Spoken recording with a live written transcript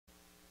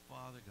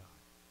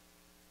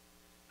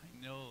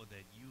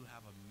you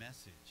have a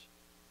message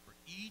for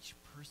each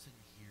person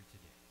here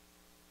today.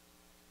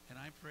 And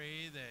I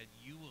pray that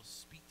you will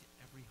speak to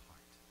every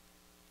heart,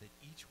 that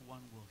each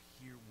one will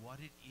hear what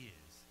it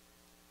is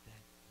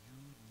that you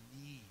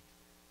need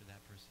for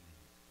that person to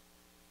hear.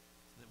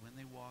 So that when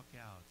they walk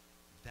out,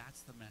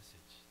 that's the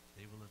message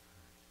they will have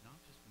heard.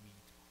 Not just me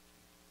talking,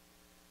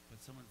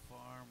 but someone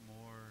far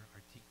more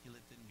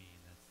articulate than me,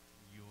 and that's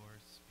your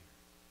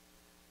Spirit.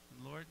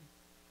 And Lord,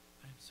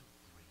 I'm so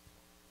grateful.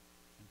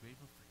 I'm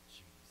grateful for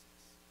Jesus.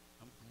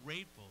 I'm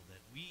grateful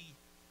that we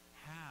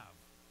have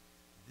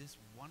this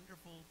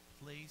wonderful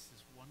place,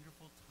 this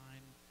wonderful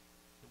time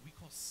that we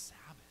call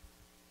Sabbath,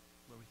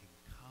 where we can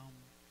come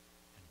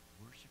and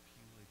worship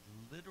you. Like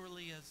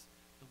literally, as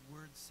the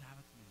word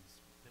Sabbath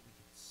means, that we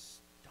can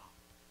stop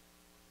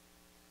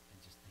and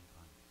just think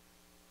on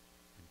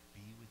you and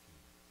be with you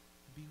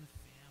and be with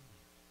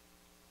family.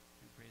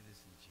 We pray this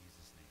in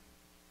Jesus' name.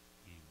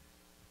 Amen.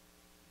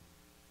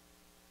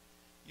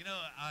 You know,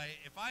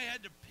 if I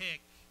had to pick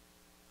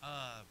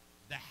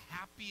the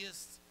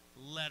happiest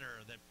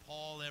letter that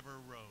Paul ever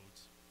wrote,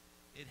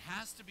 it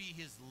has to be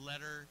his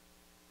letter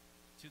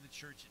to the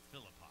church at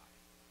Philippi.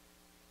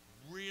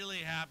 Really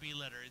happy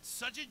letter. It's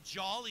such a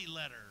jolly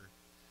letter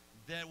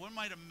that one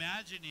might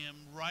imagine him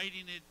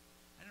writing it,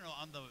 I don't know,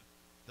 on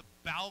the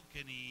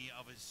balcony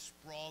of his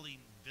sprawling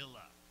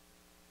villa.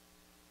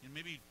 And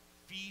maybe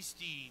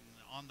feasting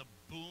on the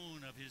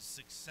boon of his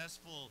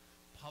successful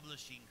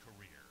publishing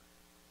career.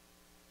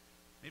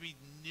 Maybe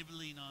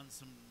nibbling on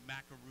some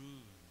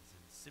macaroons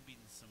and sipping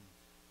some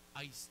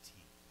iced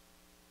tea.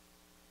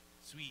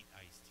 Sweet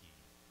iced tea.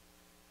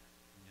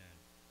 Yeah.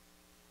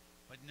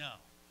 But no.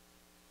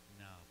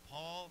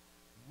 Paul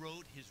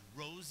wrote his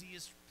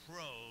rosiest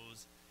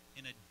prose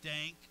in a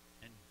dank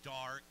and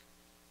dark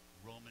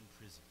Roman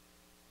prison,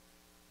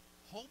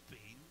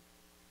 hoping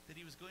that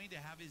he was going to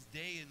have his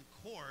day in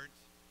court,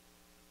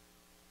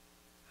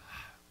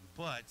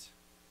 but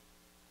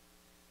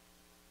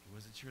he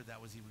wasn't sure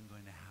that was even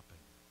going to happen.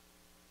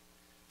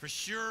 For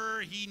sure,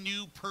 he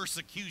knew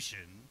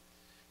persecution.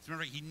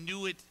 Remember, he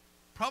knew it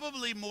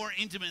probably more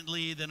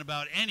intimately than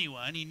about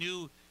anyone. He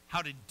knew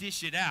how to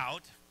dish it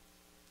out.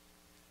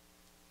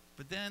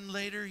 But then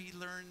later he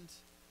learned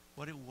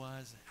what it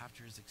was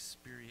after his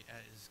experience,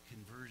 his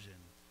conversion,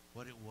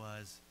 what it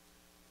was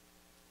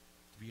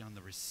to be on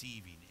the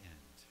receiving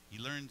end. He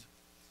learned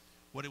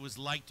what it was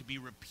like to be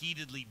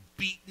repeatedly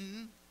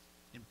beaten,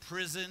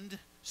 imprisoned,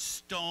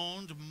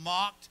 stoned,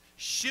 mocked,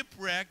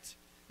 shipwrecked,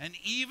 and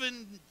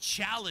even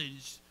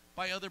challenged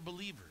by other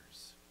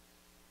believers.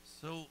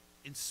 So,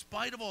 in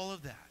spite of all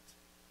of that,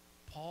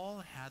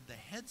 Paul had the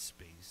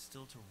headspace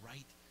still to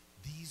write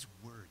these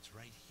words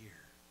right here.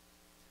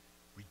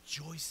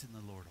 Rejoice in the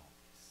Lord always.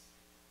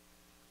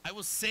 I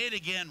will say it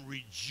again,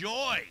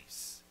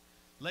 rejoice.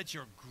 Let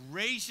your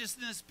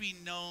graciousness be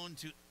known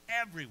to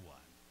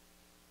everyone.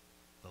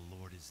 The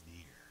Lord is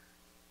near.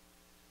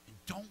 And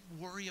don't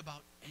worry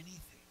about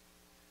anything,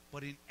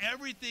 but in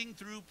everything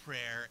through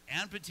prayer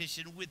and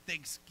petition with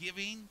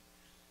thanksgiving,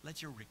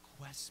 let your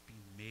requests be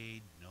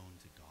made known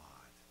to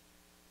God.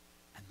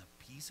 And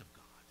the peace of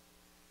God,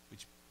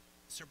 which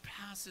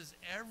surpasses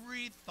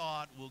every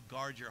thought, will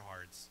guard your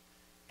hearts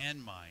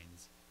and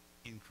minds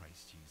in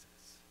Christ Jesus.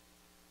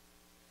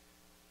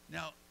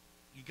 Now,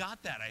 you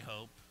got that, I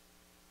hope.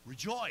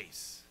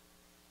 Rejoice.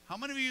 How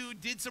many of you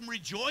did some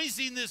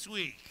rejoicing this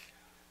week?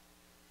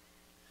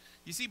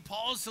 You see,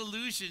 Paul's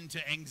solution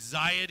to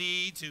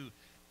anxiety, to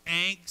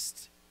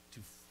angst,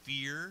 to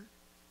fear,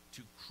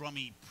 to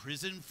crummy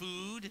prison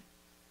food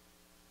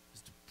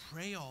is to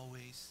pray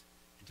always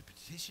and to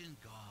petition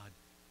God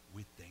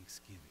with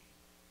thanksgiving.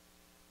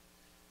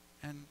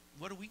 And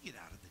what do we get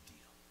out of the deal?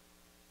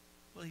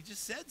 Well, he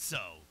just said so.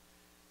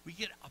 We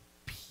get a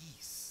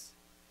peace.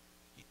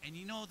 And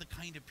you know the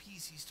kind of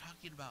peace he's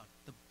talking about,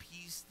 the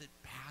peace that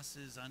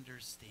passes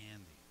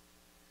understanding.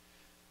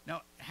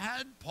 Now,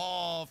 had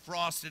Paul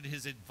frosted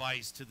his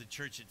advice to the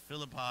church at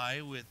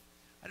Philippi with,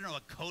 I don't know,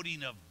 a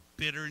coating of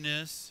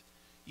bitterness,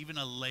 even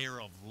a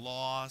layer of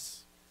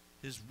loss,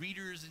 his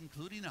readers,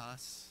 including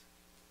us,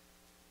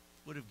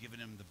 would have given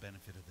him the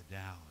benefit of the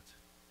doubt.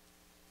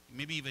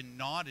 Maybe even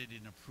nodded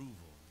in approval.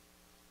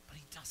 But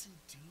he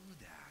doesn't do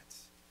that.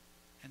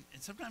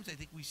 And sometimes I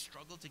think we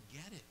struggle to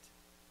get it.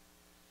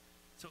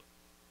 So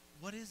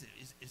what is it?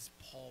 Is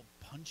Paul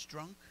punch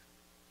drunk?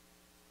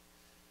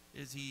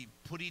 Is he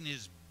putting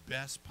his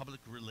best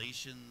public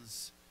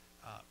relations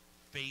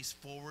face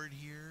forward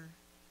here?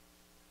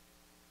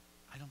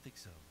 I don't think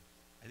so.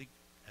 I think,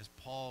 as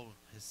Paul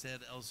has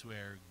said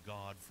elsewhere,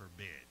 God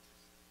forbid.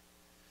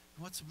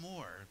 What's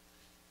more,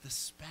 the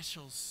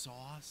special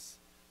sauce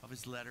of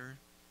his letter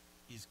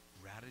is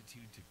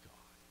gratitude to God.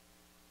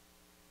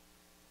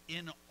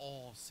 In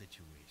all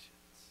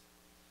situations,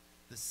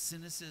 the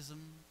cynicism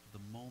of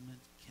the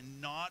moment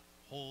cannot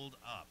hold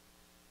up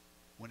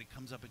when it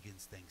comes up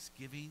against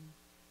thanksgiving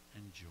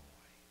and joy.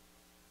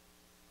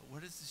 But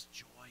where does this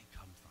joy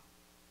come from?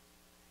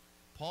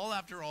 Paul,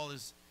 after all,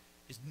 is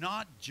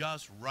not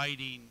just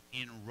writing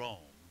in Rome,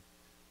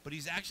 but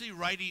he's actually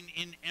writing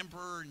in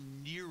Emperor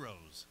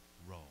Nero's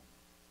Rome.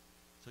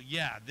 So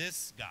yeah,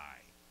 this guy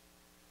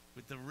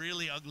with the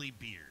really ugly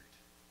beard.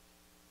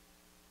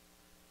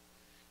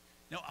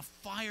 Now, a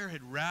fire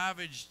had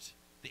ravaged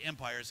the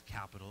empire's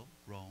capital,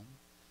 Rome,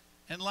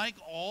 and like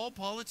all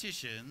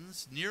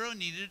politicians, Nero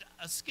needed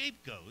a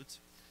scapegoat,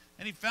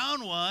 and he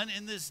found one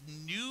in this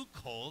new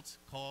cult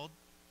called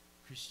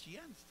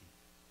Christianity,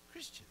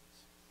 Christians.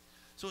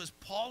 So as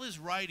Paul is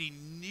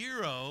writing,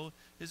 Nero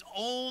has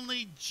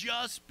only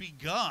just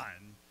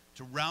begun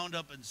to round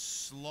up and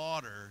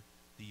slaughter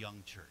the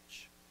young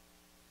church.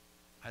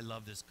 I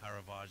love this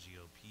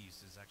Caravaggio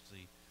piece. It's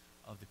actually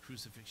of the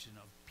crucifixion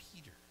of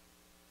Peter.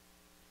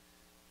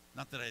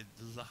 Not that I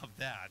love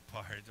that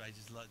part. I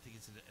just think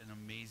it's an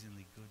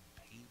amazingly good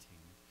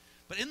painting.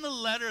 But in the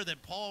letter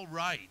that Paul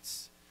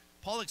writes,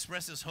 Paul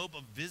expresses hope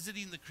of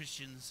visiting the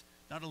Christians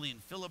not only in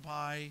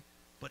Philippi,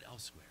 but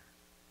elsewhere.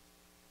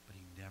 But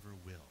he never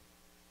will.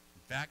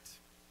 In fact,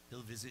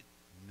 he'll visit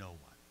no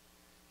one.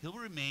 He'll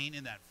remain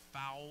in that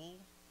foul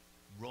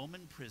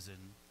Roman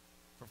prison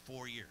for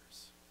 4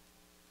 years.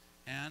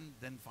 And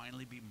then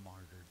finally be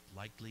martyred,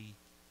 likely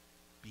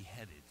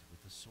beheaded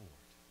with a sword.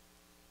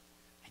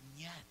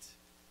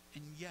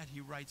 And yet he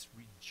writes,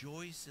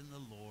 rejoice in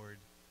the Lord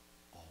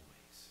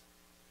always.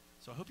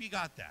 So I hope you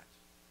got that.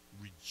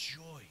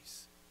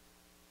 Rejoice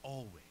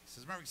always.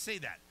 As Mark say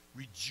that,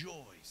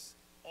 rejoice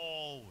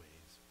always.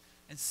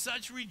 And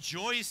such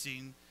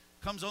rejoicing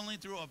comes only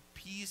through a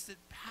peace that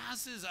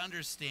passes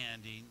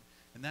understanding,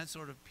 and that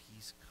sort of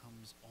peace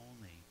comes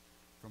only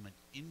from an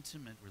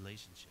intimate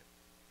relationship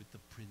with the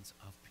Prince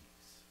of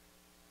Peace.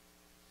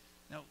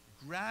 Now,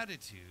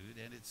 gratitude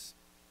and its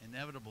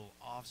inevitable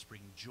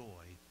offspring,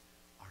 joy,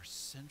 are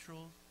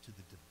central to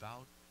the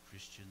devout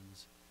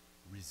Christian's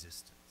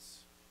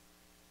resistance.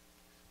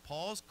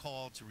 Paul's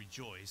call to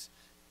rejoice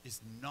is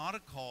not a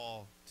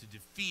call to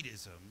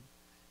defeatism,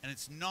 and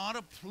it's not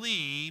a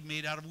plea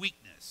made out of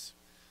weakness.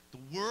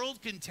 The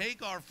world can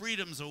take our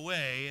freedoms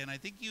away, and I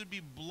think you'd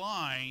be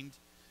blind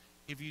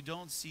if you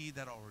don't see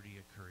that already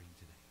occurring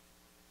today.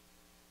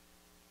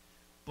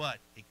 But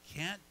it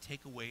can't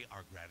take away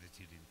our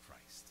gratitude in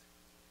Christ.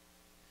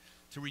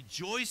 To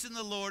rejoice in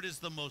the Lord is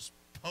the most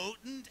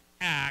potent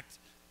act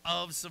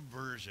of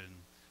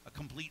subversion, a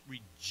complete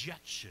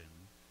rejection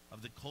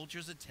of the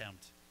culture's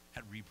attempt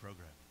at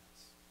reprogramming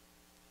us.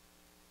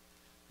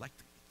 Like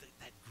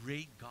that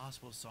great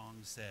gospel song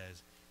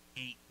says,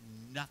 ain't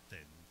nothing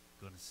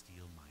gonna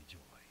steal my joy.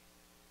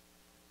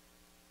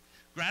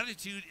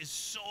 Gratitude is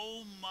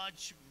so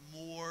much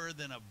more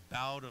than a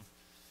bout of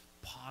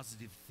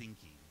positive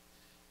thinking.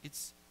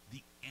 It's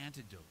the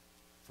antidote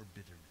for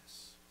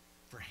bitterness,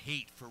 for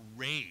hate, for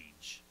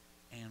rage,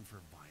 and for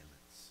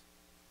violence.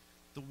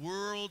 The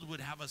world would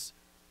have us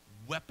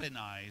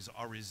weaponize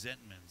our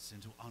resentments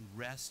into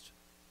unrest,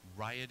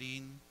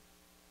 rioting.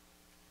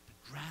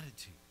 But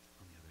gratitude,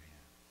 on the other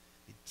hand,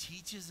 it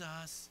teaches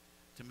us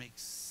to make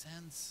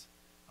sense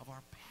of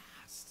our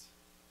past,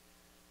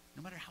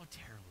 no matter how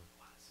terrible it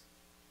was.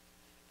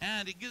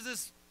 And it gives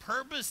us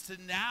purpose to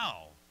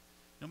now,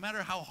 no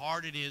matter how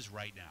hard it is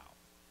right now.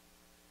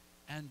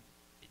 And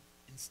it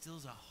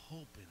instills a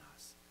hope in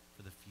us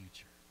for the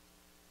future.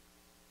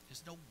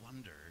 It's no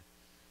wonder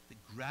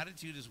that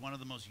gratitude is one of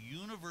the most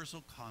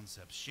universal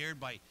concepts shared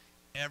by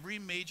every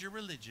major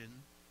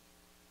religion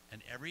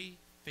and every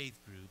faith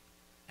group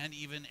and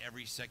even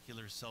every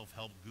secular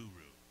self-help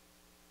guru.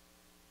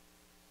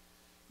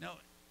 Now,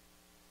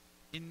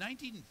 in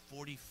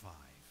 1945,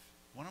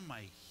 one of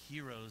my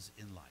heroes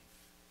in life,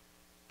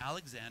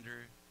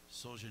 Alexander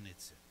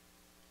Solzhenitsyn,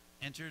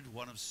 entered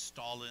one of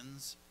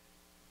Stalin's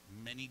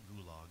many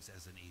gulags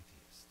as an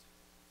atheist.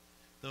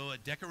 Though a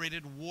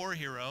decorated war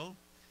hero,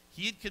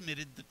 he had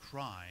committed the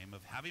crime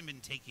of having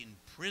been taken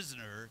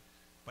prisoner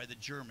by the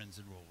Germans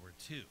in World War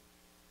II.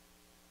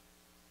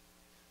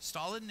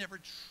 Stalin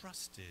never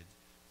trusted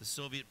the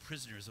Soviet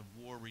prisoners of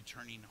war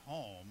returning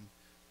home,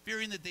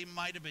 fearing that they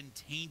might have been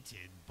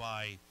tainted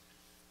by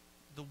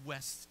the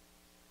West's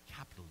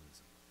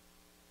capitalism,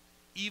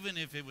 even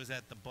if it was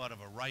at the butt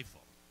of a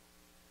rifle.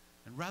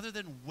 And rather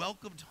than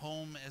welcomed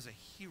home as a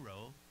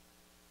hero,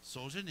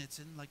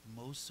 Solzhenitsyn, like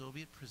most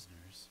Soviet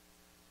prisoners,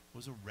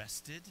 was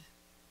arrested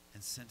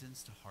and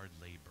sentenced to hard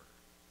labor.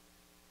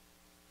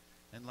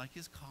 And like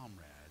his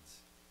comrades,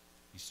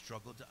 he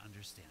struggled to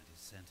understand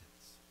his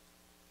sentence.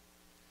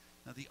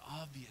 Now, the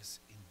obvious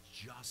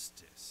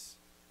injustice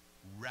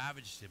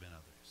ravaged him and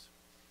others.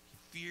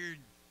 He feared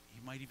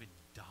he might even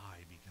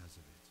die because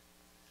of it.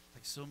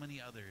 Like so many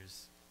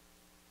others,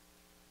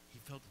 he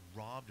felt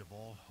robbed of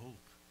all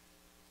hope.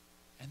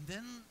 And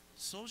then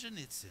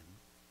Solzhenitsyn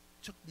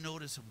took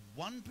notice of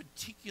one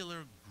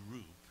particular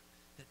group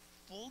that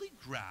fully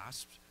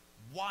grasped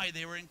why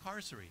they were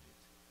incarcerated: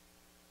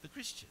 the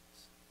Christians.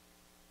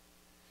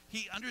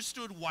 He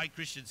understood why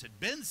Christians had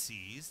been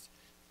seized,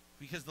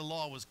 because the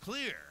law was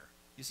clear.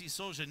 You see,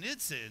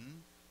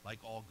 Solzhenitsyn, like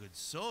all good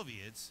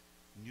Soviets,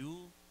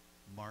 knew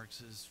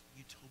Marx's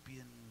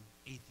utopian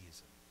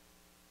atheism.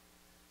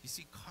 You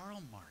see,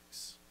 Karl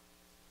Marx,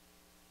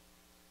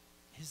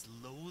 his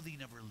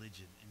loathing of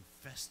religion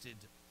infested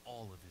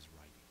all of his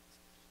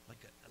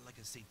writings, like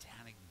a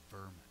satanic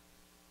vermin.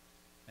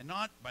 And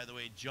not, by the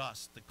way,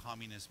 just the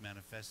Communist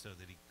Manifesto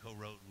that he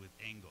co-wrote with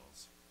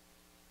Engels.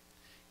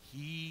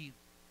 He,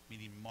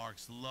 meaning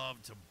Marx,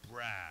 loved to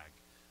brag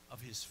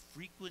of his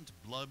frequent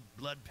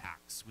blood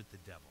pacts with the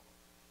devil.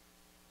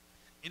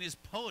 In his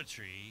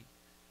poetry,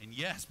 and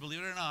yes, believe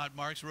it or not,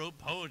 Marx wrote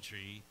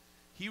poetry,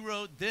 he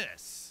wrote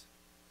this: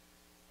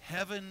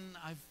 "Heaven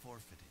I've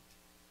forfeited,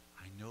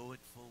 I know it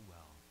full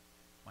well.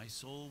 My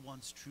soul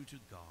once true to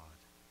God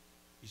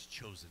is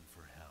chosen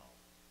for hell."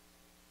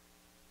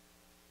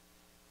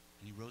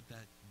 And he wrote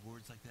that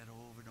words like that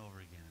over and over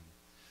again.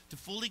 To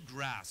fully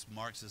grasp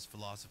Marx's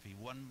philosophy,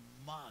 one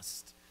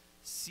must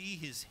see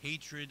his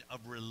hatred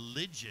of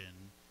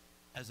religion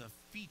as a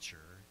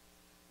feature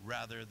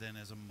rather than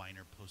as a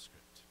minor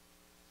postscript.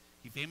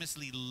 He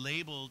famously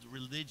labeled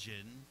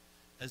religion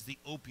as the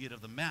opiate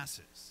of the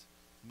masses,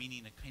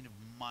 meaning a kind of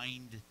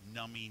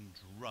mind-numbing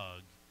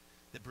drug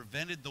that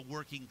prevented the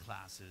working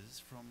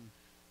classes from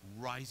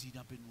rising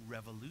up in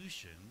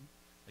revolution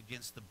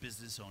against the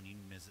business-owning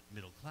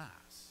middle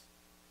class.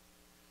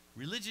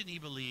 Religion, he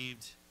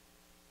believed,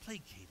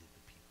 placated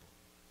the people,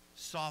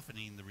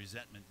 softening the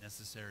resentment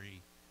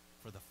necessary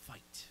for the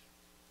fight.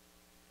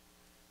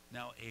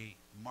 Now, a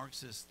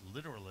Marxist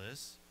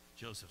literalist,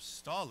 Joseph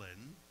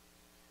Stalin,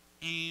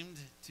 aimed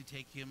to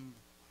take him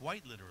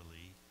quite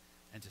literally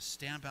and to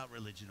stamp out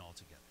religion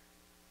altogether.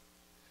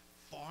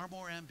 Far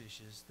more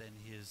ambitious than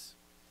his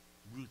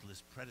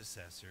ruthless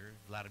predecessor,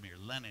 Vladimir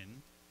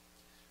Lenin,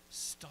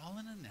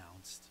 Stalin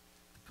announced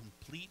the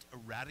complete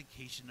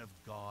eradication of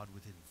God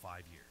within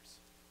 5 years.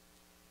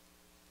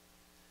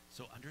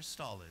 So under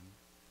Stalin,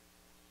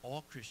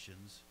 all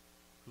Christians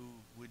who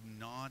would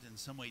not in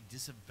some way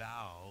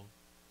disavow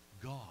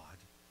God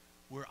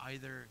were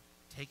either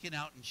taken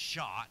out and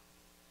shot,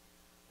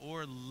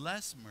 or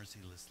less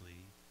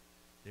mercilessly,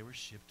 they were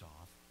shipped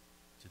off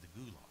to the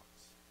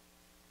gulags.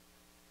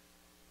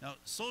 Now,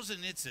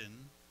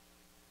 Solzhenitsyn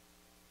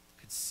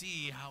could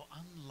see how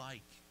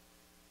unlike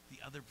the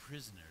other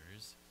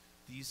prisoners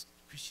these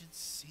Christians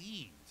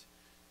seemed.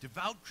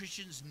 Devout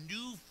Christians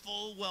knew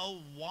full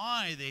well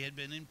why they had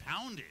been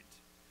impounded.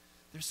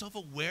 Their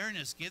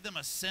self-awareness gave them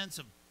a sense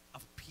of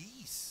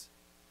peace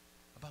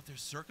about their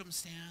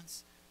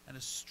circumstance and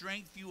a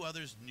strength few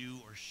others knew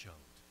or showed.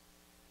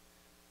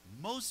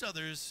 Most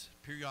others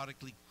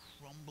periodically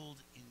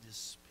crumbled in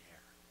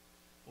despair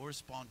or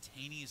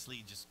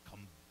spontaneously just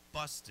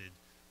combusted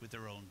with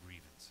their own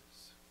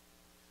grievances.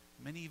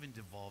 Many even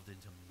devolved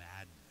into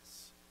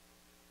madness.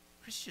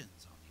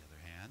 Christians, on the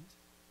other hand,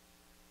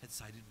 had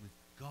sided with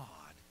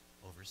God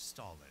over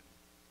Stalin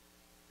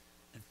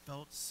and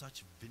felt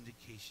such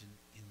vindication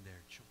in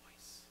their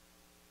choice.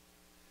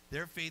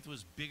 Their faith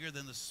was bigger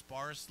than the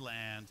sparse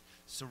land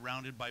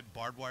surrounded by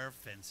barbed wire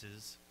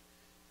fences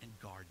and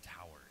guard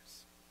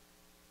towers,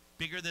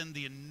 bigger than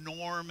the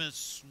enormous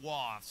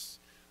swaths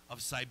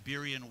of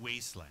Siberian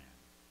wasteland.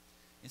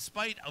 In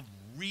spite of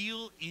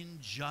real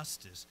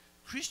injustice,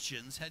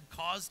 Christians had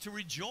cause to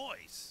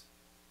rejoice.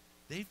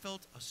 They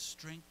felt a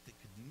strength that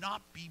could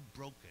not be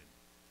broken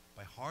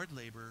by hard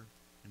labor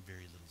and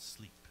very little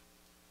sleep.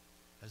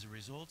 As a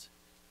result,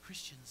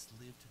 Christians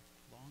lived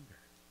longer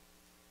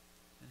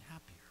and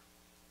happier.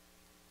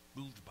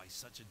 Moved by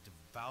such a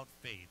devout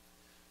faith,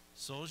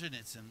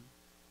 Solzhenitsyn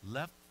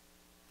left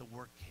the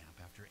work camp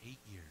after 8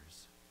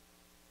 years,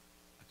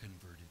 a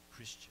converted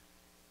Christian.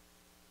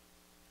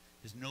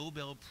 His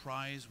Nobel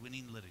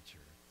Prize-winning literature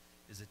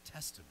is a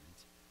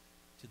testament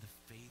to the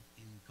faith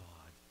in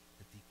God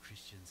that the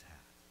Christians had.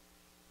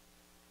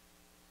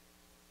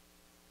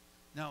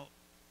 Now,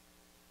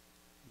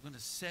 I'm going to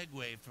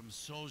segue from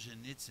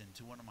Solzhenitsyn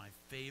to one of my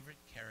favorite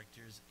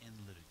characters in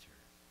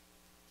literature,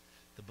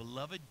 the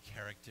beloved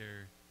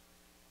character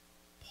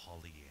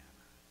Pollyanna.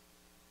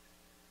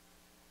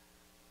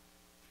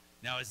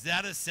 Now, is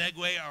that a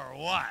segue or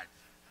what?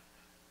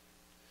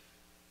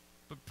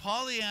 But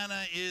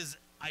Pollyanna is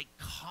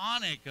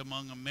iconic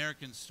among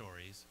American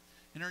stories,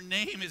 and her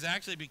name has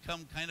actually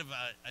become kind of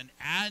an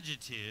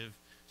adjective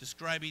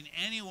describing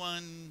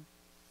anyone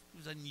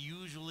who's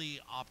unusually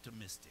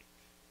optimistic.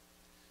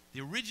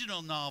 The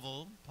original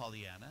novel,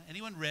 Pollyanna,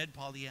 anyone read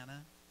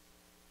Pollyanna?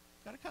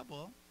 Got a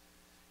couple.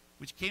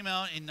 Which came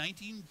out in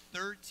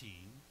 1913,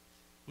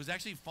 was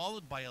actually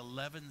followed by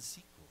 11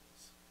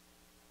 sequels.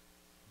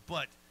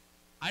 But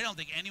I don't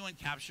think anyone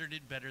captured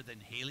it better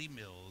than Haley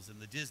Mills in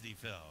the Disney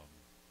film.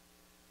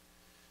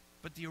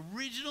 But the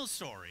original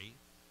story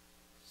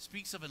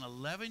speaks of an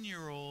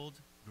 11-year-old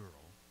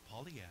girl,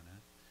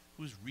 Pollyanna,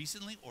 who was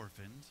recently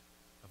orphaned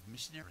of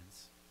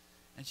missionaries,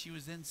 and she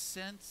was then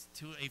sent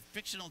to a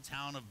fictional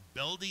town of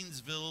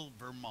Beldingsville,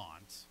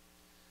 Vermont,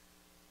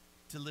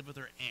 to live with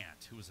her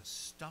aunt, who was a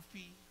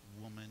stuffy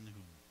woman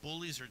who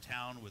bullies her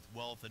town with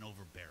wealth and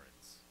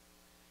overbearance.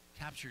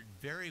 Captured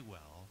very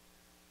well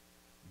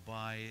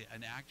by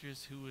an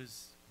actress who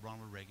was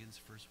Ronald Reagan's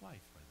first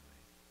wife, by the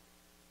way.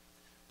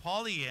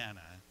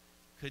 Pollyanna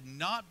could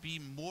not be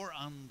more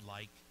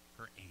unlike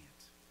her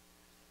aunt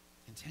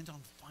intent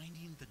on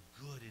finding the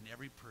good in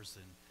every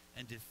person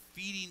and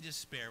defeating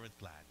despair with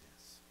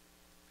gladness.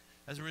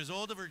 As a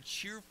result of her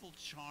cheerful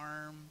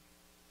charm,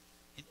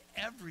 in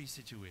every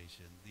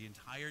situation, the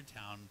entire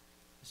town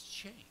has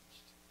changed,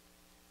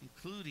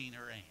 including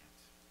her aunt.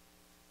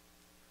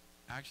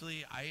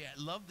 Actually, I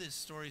love this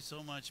story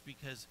so much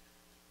because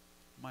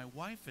my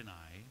wife and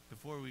I,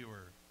 before we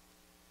were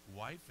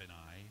boyfriend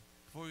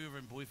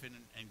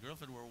and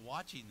girlfriend, were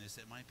watching this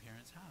at my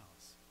parents'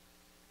 house.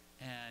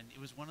 And it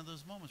was one of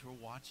those moments where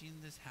watching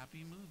this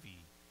happy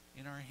movie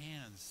in our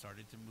hands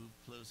started to move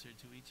closer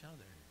to each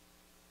other.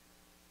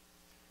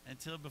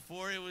 Until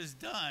before it was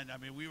done, I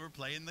mean, we were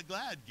playing the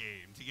glad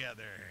game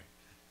together.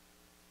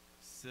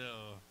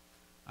 So,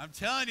 I'm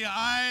telling you,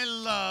 I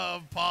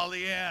love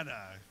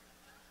Pollyanna.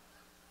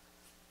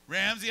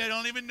 Ramsey, I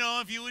don't even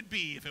know if you would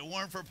be if it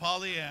weren't for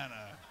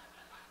Pollyanna.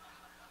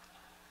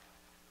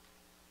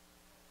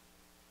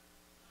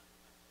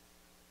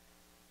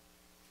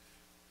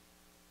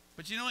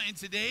 But you know, in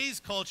today's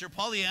culture,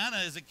 Pollyanna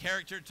is a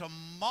character to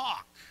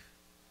mock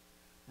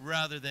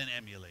rather than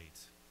emulate.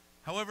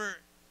 However,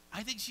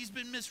 I think she's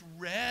been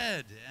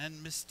misread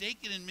and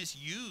mistaken and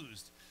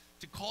misused.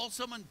 To call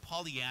someone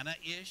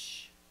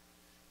Pollyanna-ish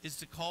is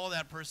to call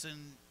that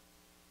person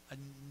a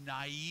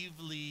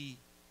naively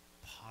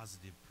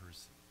positive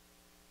person,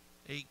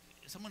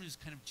 someone who's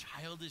kind of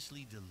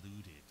childishly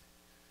deluded.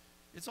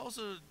 It's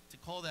also to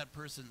call that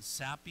person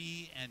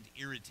sappy and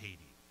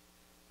irritating.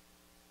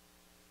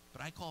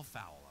 But I call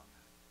foul on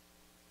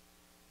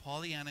that.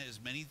 Pollyanna is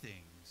many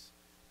things,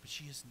 but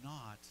she is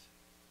not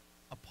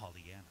a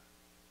Pollyanna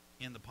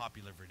in the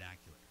popular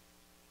vernacular.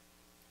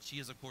 She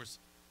is, of course,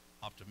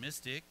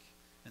 optimistic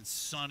and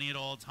sunny at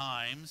all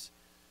times,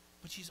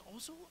 but she's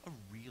also a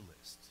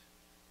realist.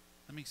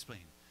 Let me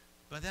explain.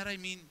 By that I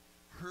mean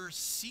her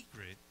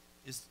secret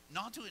is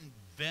not to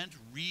invent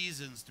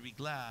reasons to be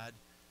glad,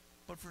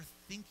 but for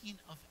thinking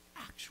of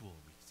actual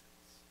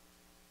reasons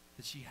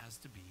that she has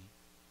to be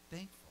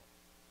thankful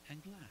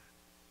and glad.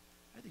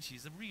 I think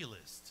she's a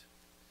realist.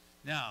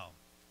 Now,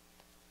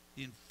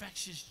 the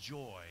infectious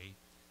joy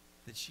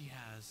that she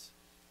has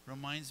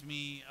reminds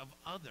me of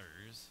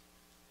others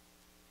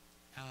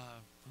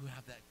who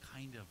have that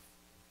kind of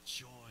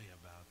joy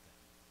about them.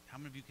 How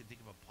many of you can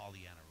think of a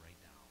Pollyanna right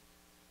now?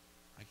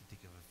 I can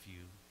think of a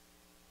few.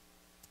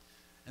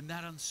 And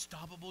that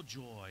unstoppable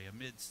joy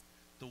amidst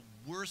the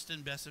worst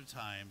and best of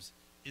times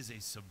is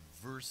a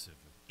subversive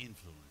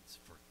influence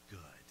for good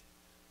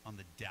on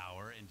the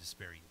dour and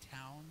despairing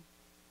town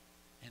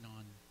and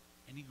on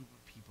any group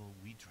of people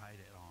we try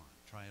it on.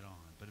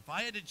 But if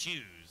I had to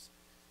choose,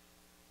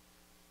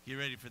 get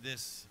ready for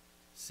this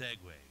segue.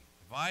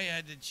 If I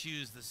had to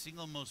choose the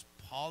single most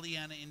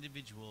Pollyanna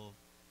individual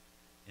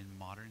in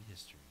modern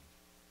history,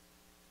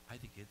 I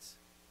think it's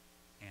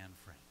Anne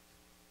Frank.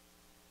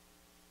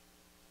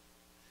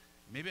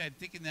 Maybe I'm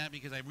thinking that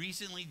because I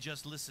recently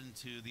just listened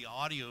to the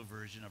audio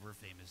version of her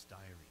famous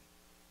diary.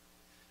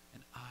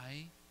 And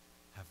I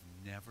have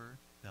never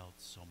felt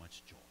so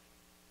much joy.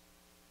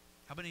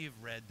 How many have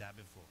read that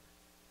before?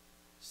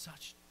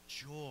 Such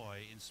joy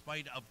in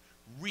spite of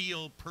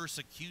real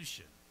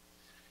persecution.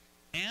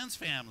 Anne's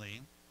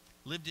family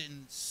lived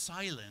in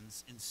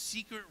silence in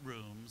secret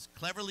rooms,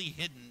 cleverly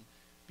hidden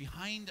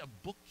behind a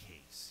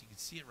bookcase. You can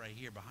see it right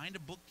here, behind a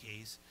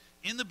bookcase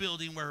in the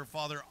building where her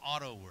father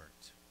Otto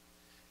worked.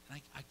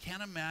 And I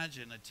can't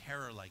imagine a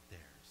terror like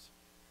theirs,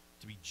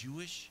 to be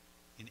Jewish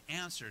in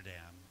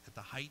Amsterdam at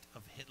the height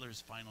of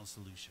Hitler's final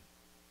solution.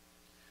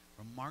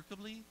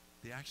 Remarkably,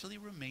 they actually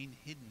remained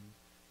hidden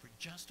for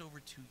just over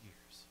 2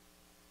 years.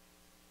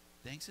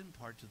 Thanks in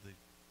part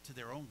to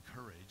their own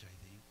courage, I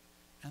think,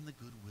 and the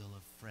goodwill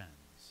of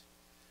friends.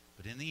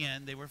 But in the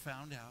end, they were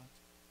found out,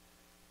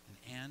 and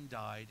Anne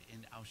died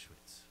in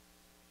Auschwitz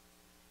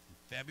in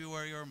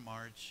February or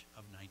March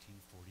of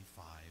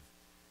 1945,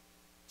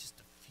 just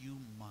a few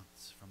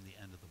months from the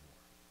end of the war.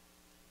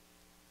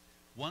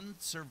 One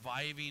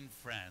surviving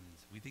friend,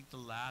 we think the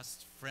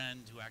last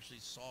friend who actually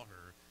saw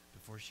her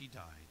before she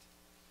died,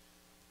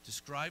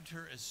 described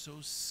her as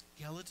so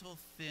skeletal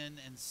thin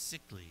and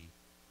sickly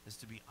as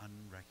to be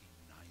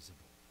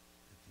unrecognizable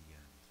at the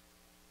end.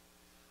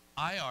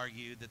 I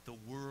argue that the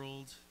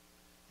world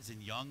is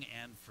in young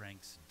Anne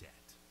Frank's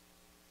debt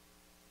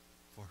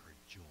for her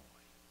joy.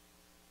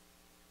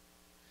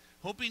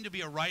 Hoping to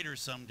be a writer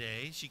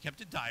someday, she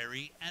kept a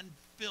diary and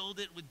filled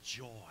it with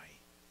joy.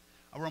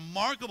 A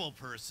remarkable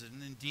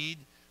person, indeed,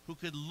 who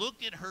could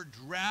look at her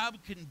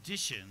drab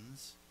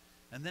conditions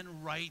and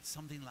then write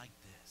something like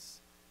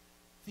this: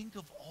 think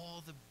of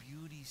all the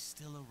beauty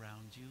still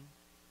around you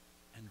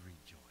and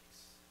rejoice.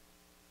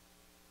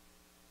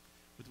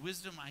 With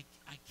wisdom I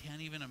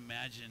can't even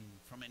imagine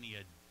from any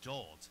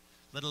adult,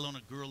 let alone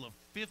a girl of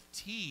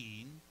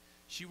 15,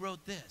 she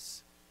wrote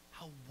this: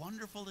 how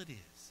wonderful it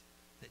is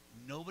that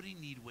nobody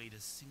need wait a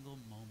single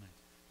moment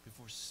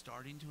before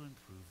starting to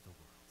improve the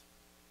world.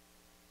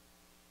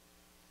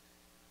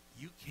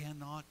 You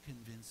cannot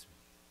convince me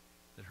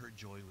that her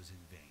joy was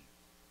in vain.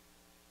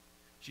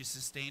 She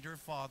sustained her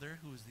father,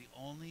 who was the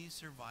only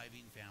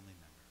surviving family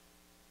member.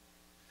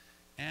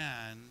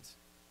 And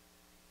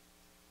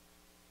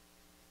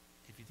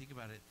if you think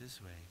about it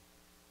this way,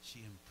 she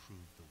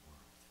improved the world.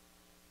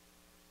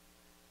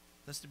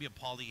 Thus, to be a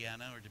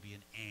Pollyanna or to be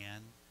an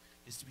Anne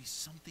is to be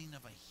something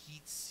of a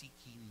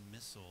heat-seeking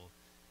missile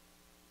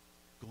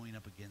going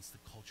up against the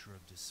culture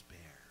of despair.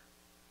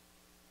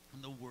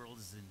 And the world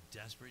is in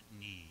desperate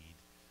need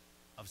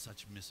of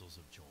such missiles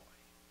of joy.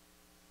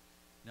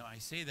 Now, I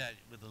say that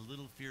with a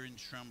little fear and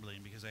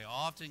trembling because I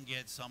often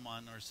get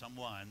someone or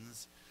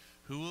someones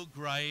who will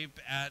gripe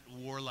at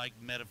warlike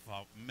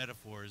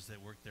metaphors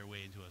that work their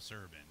way into a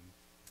sermon,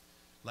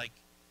 like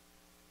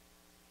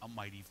a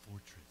mighty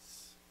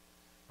fortress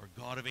or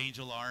God of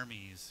angel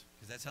armies,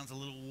 because that sounds a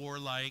little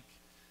warlike.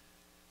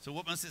 So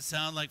what must it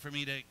sound like for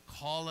me to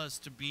call us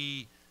to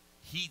be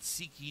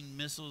heat-seeking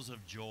missiles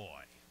of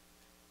joy?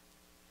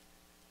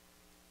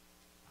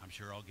 I'm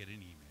sure I'll get an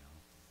email.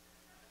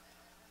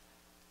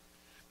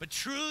 But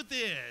truth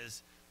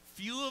is,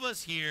 few of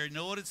us here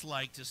know what it's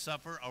like to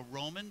suffer a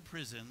Roman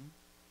prison,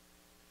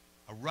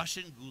 a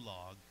Russian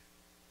gulag,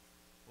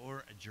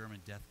 or a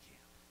German death camp.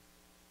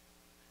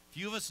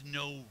 Few of us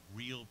know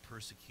real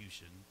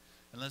persecution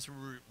unless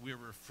we're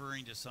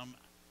referring to some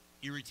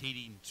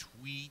irritating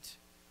tweet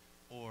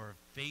or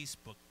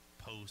Facebook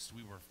post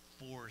we were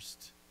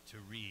forced to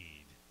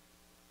read.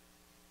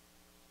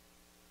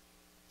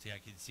 See, I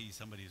can see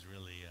somebody's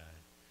really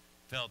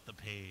felt the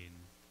pain.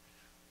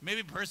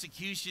 Maybe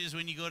persecution is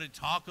when you go to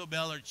Taco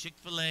Bell or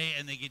Chick-fil-A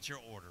and they get your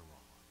order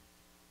wrong.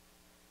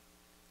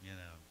 You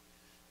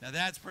know, now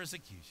that's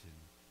persecution.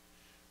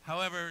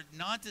 However,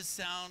 not to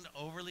sound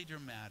overly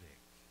dramatic,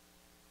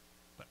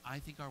 but I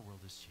think our world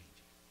is changing.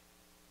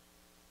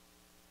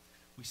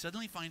 We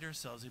suddenly find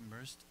ourselves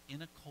immersed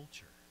in a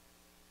culture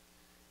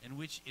in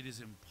which it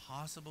is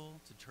impossible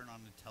to turn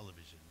on the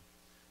television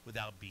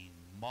without being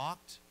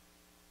mocked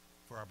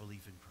for our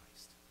belief in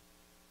Christ.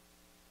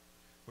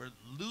 Where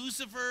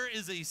Lucifer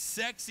is a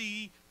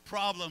sexy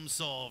problem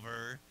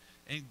solver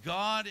and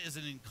God is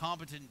an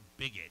incompetent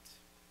bigot.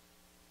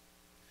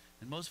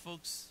 And most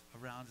folks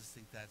around us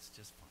think that's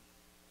just funny.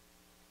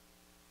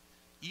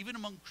 Even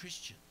among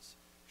Christians,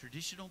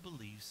 traditional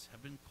beliefs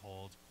have been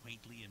called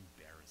quaintly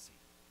embarrassing.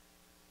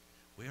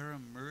 We are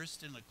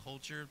immersed in a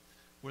culture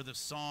where the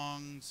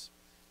songs,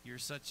 "You're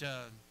such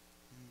a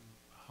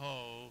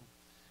hoe,"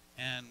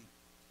 and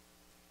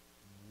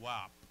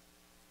 "WAP"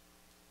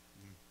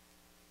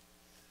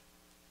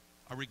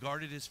 are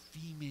regarded as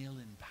female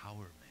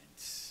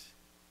empowerment.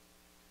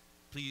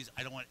 Please,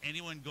 I don't want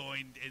anyone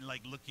going and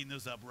looking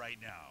those up right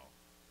now.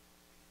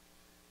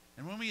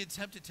 And when we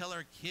attempt to tell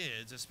our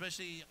kids,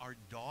 especially our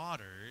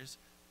daughters,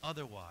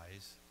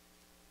 otherwise,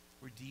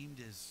 we're deemed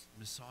as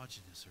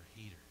misogynists or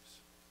haters.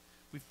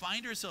 We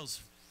find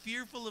ourselves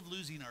fearful of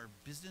losing our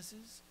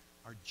businesses,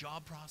 our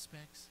job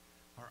prospects,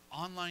 our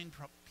online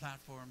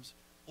platforms,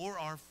 or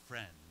our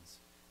friends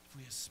if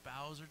we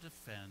espouse or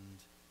defend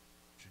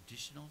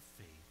traditional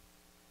faith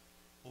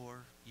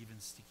or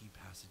even sticky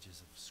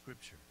passages of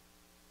Scripture.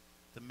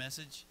 The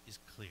message is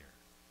clear.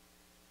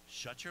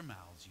 Shut your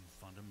mouths, you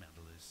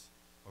fundamentalists,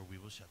 or we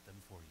will shut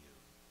them for you.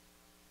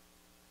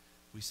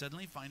 We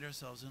suddenly find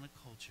ourselves in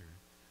a culture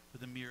where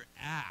the mere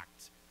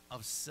act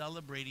of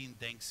celebrating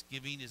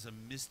Thanksgiving is a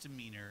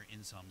misdemeanor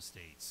in some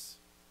states.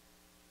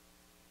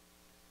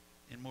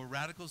 In more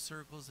radical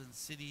circles in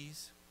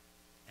cities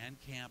and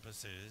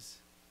campuses,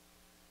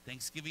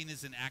 Thanksgiving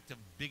is an act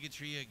of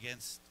bigotry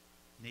against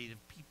Native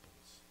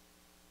peoples,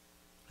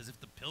 as if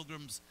the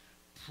Pilgrims'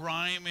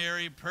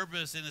 primary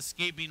purpose in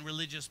escaping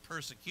religious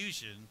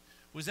persecution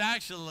was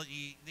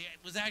actually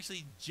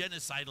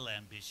genocidal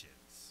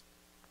ambitions.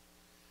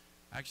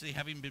 Actually,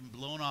 having been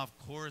blown off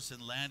course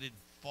and landed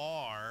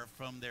far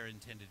from their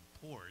intended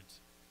port,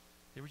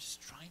 they were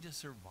just trying to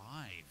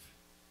survive,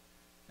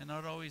 and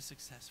not always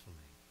successfully.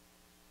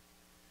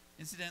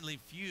 Incidentally,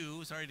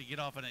 sorry to get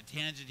off on a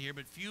tangent here,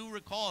 but few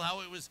recall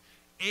how it was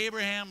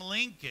Abraham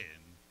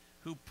Lincoln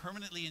who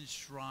permanently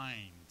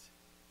enshrined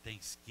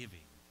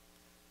Thanksgiving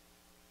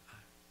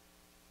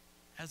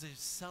as a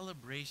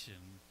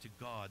celebration to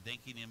God,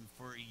 thanking him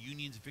for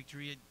Union's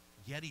victory at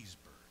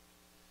Gettysburg.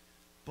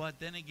 But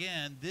then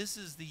again, this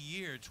is the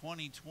year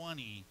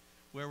 2020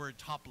 where we're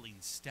toppling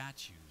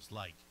statues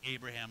like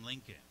Abraham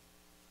Lincoln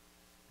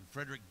and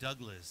Frederick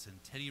Douglass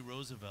and Teddy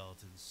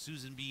Roosevelt and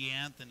Susan B.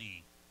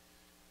 Anthony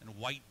and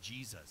White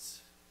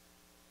Jesus.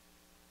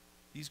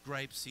 These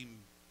gripes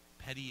seem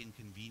petty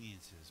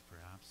inconveniences,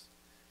 perhaps,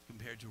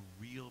 compared to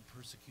real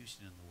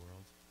persecution in the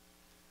world.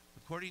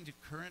 According to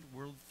current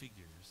world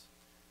figures,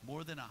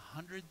 more than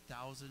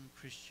 100,000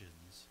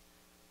 Christians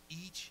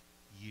each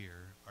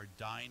year are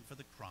dying for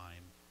the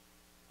crime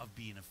of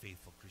being a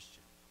faithful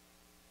Christian,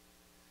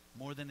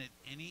 more than at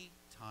any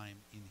time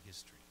in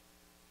history.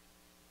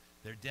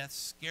 Their deaths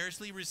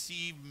scarcely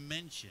receive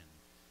mention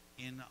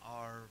in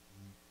our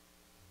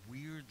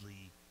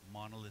weirdly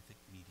monolithic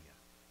media.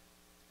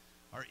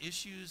 Our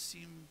issues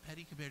seem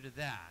petty compared to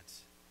that,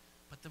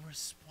 but the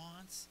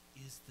response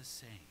is the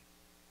same.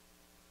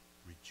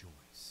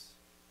 Rejoice.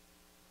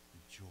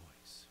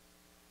 Rejoice.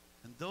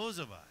 And those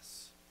of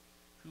us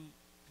who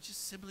We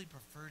just simply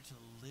prefer to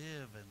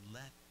live and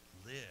let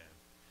live.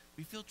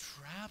 We feel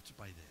trapped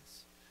by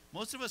this.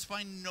 Most of us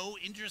find no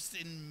interest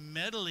in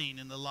meddling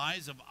in the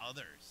lives of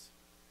others.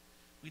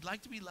 We'd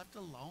like to be left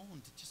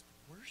alone to just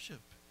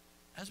worship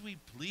as we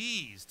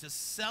please, to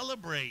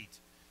celebrate,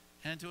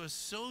 and to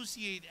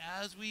associate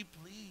as we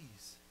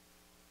please.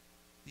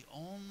 The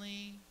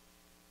only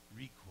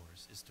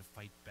recourse is to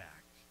fight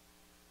back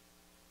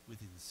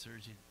with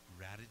insurgent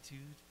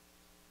gratitude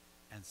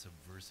and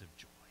subversive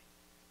joy.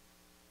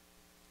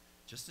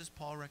 Just as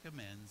Paul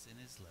recommends in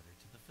his letter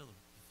to the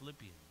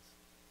Philippians.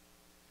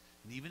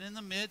 And even in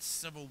the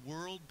midst of a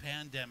world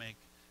pandemic,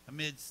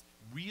 amidst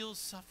real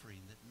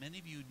suffering that many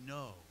of you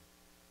know,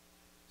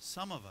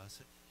 some of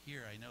us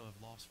here I know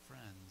have lost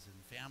friends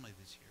and family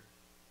this year.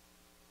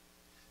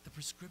 The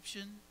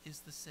prescription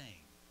is the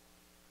same.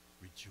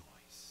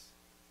 Rejoice.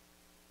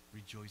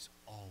 Rejoice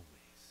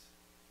always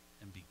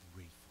and be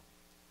grateful.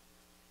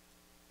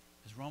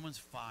 As Romans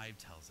 5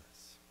 tells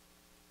us,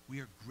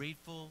 we are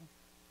grateful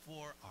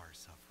for our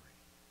suffering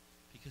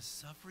because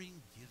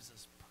suffering gives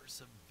us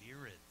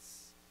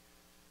perseverance.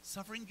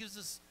 Suffering gives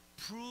us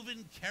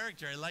proven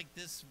character. I like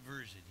this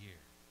version here,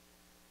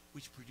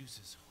 which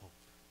produces hope.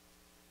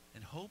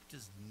 And hope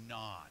does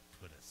not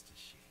put us to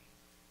shame.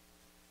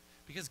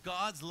 Because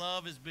God's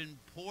love has been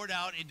poured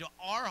out into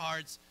our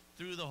hearts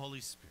through the Holy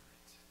Spirit.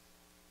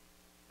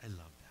 I love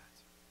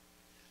that.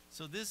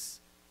 So this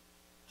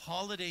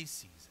holiday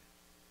season,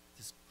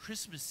 this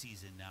Christmas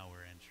season now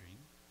we're entering,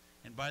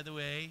 and by the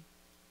way,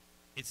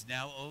 it's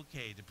now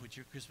okay to put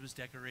your Christmas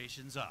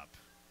decorations up.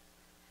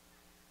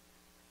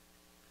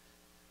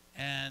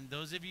 And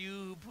those of you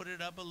who put it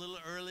up a little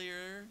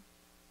earlier,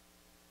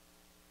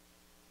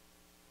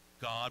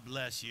 God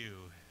bless you.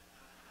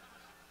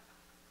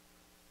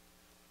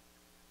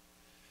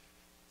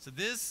 So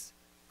this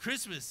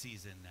Christmas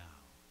season now,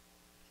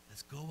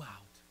 let's go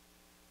out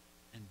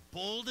and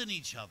bolden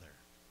each other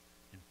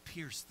and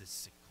pierce this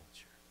sick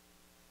culture.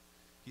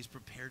 He's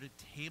prepared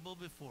a table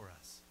before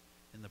us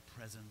in the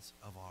presence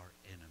of our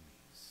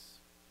enemies.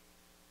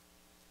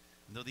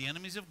 And though the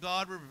enemies of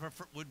God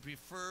would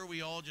prefer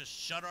we all just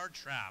shut our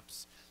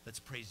traps, let's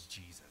praise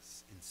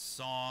Jesus in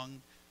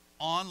song,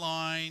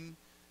 online,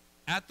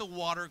 at the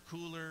water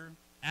cooler,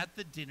 at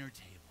the dinner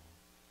table,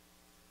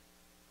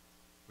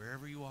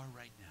 wherever you are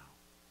right now,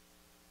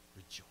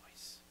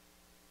 rejoice.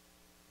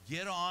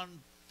 Get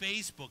on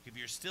Facebook if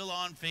you're still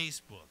on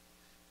Facebook.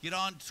 Get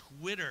on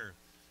Twitter.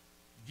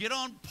 Get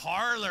on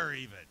Parler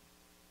even.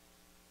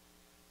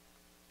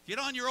 Get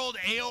on your old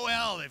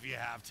AOL if you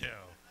have to.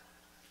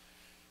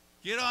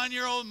 Get on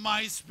your old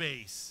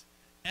MySpace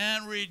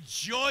and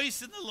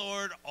rejoice in the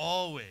Lord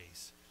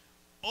always.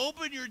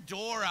 Open your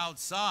door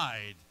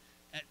outside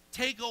and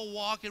take a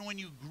walk, and when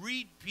you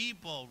greet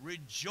people,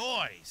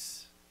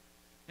 rejoice.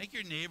 Make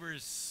your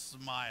neighbors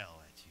smile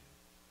at you.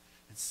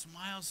 And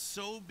smile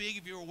so big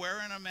if you're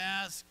wearing a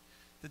mask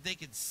that they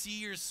can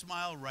see your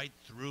smile right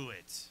through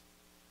it.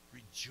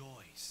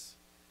 Rejoice.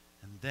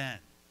 And then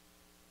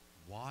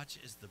watch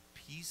as the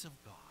peace of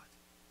God,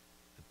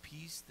 the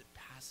peace that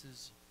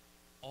passes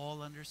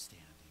all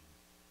understanding,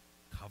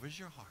 covers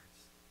your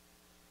hearts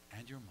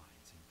and your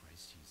minds in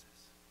Christ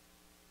Jesus.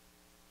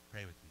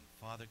 Pray with me.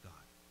 Father God,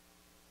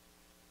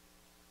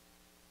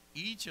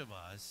 each of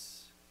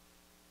us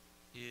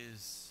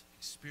is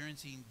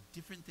experiencing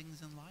different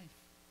things in life.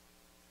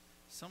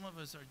 Some of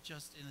us are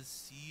just in a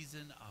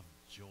season of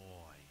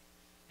joy.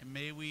 And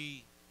may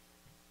we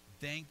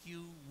thank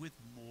you with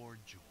more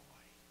joy.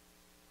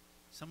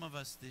 Some of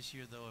us this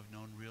year, though, have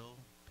known real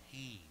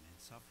pain and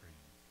suffering.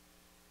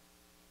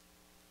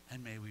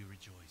 And may we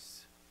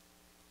rejoice.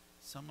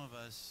 Some of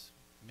us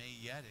may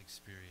yet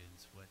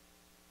experience what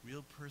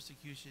real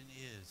persecution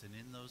is. And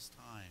in those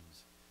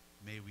times,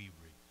 may we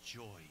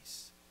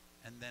rejoice.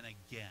 And then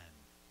again,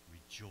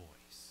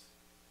 rejoice.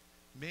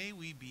 May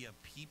we be a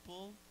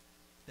people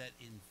that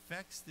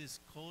infects this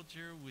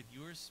culture with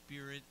your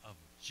spirit of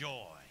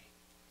joy.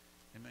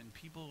 And when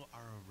people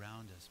are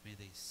around us, may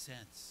they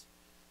sense,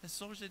 as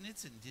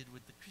Solzhenitsyn did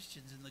with the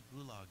Christians in the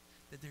Gulag,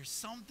 that there's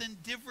something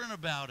different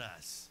about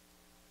us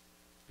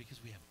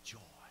because we have joy.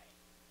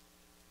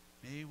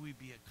 May we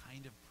be a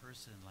kind of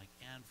person like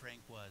Anne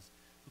Frank was,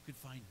 who could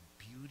find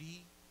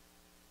beauty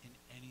in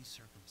any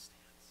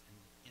circumstance and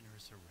in her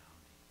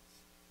surroundings.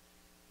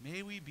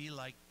 May we be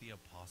like the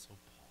Apostle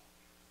Paul,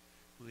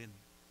 who in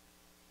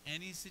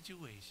any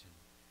situation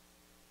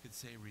could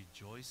say,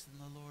 rejoice in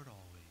the Lord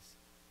always,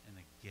 and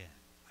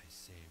again I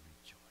say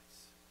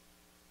rejoice.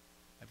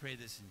 I pray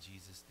this in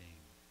Jesus'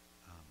 name.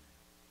 Amen.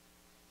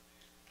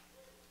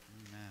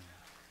 Amen.